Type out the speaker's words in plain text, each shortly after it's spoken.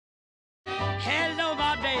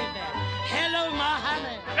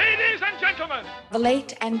gentlemen, the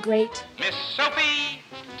late and great Miss Sophie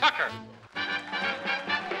Tucker.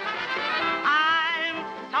 I'm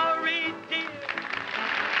sorry, dear.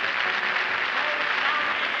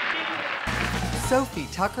 Sophie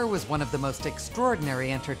Tucker was one of the most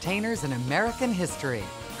extraordinary entertainers in American history.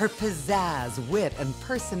 Her pizzazz, wit, and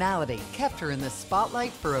personality kept her in the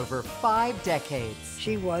spotlight for over 5 decades.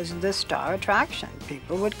 She was the star attraction.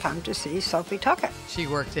 People would come to see Sophie Tucker. She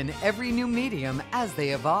worked in every new medium as they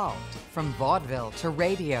evolved, from vaudeville to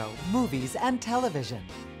radio, movies, and television.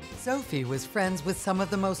 Sophie was friends with some of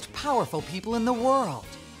the most powerful people in the world.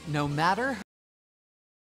 No matter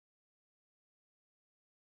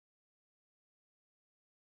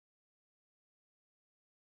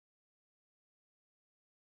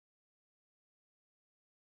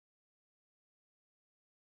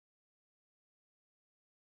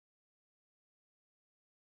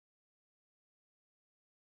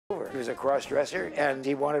He was a cross-dresser, and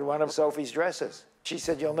he wanted one of Sophie's dresses. She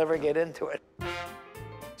said, "You'll never get into it."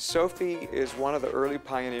 Sophie is one of the early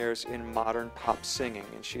pioneers in modern pop singing,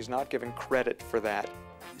 and she's not given credit for that.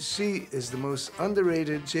 She is the most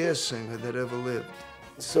underrated jazz singer that ever lived.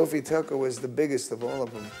 Sophie Tucker was the biggest of all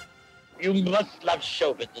of them. You must love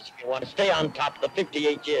show business if you want to stay on top of the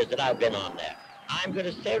 58 years that I've been on there. I'm going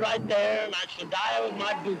to stay right there, and I shall die with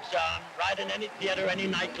my boots on, right in any theater, any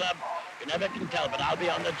nightclub. You never can tell, but I'll be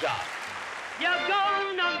on the job. You're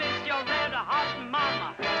gonna miss your red hot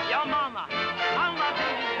mama, your mama, mama to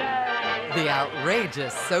the day. the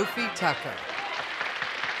outrageous Sophie Tucker.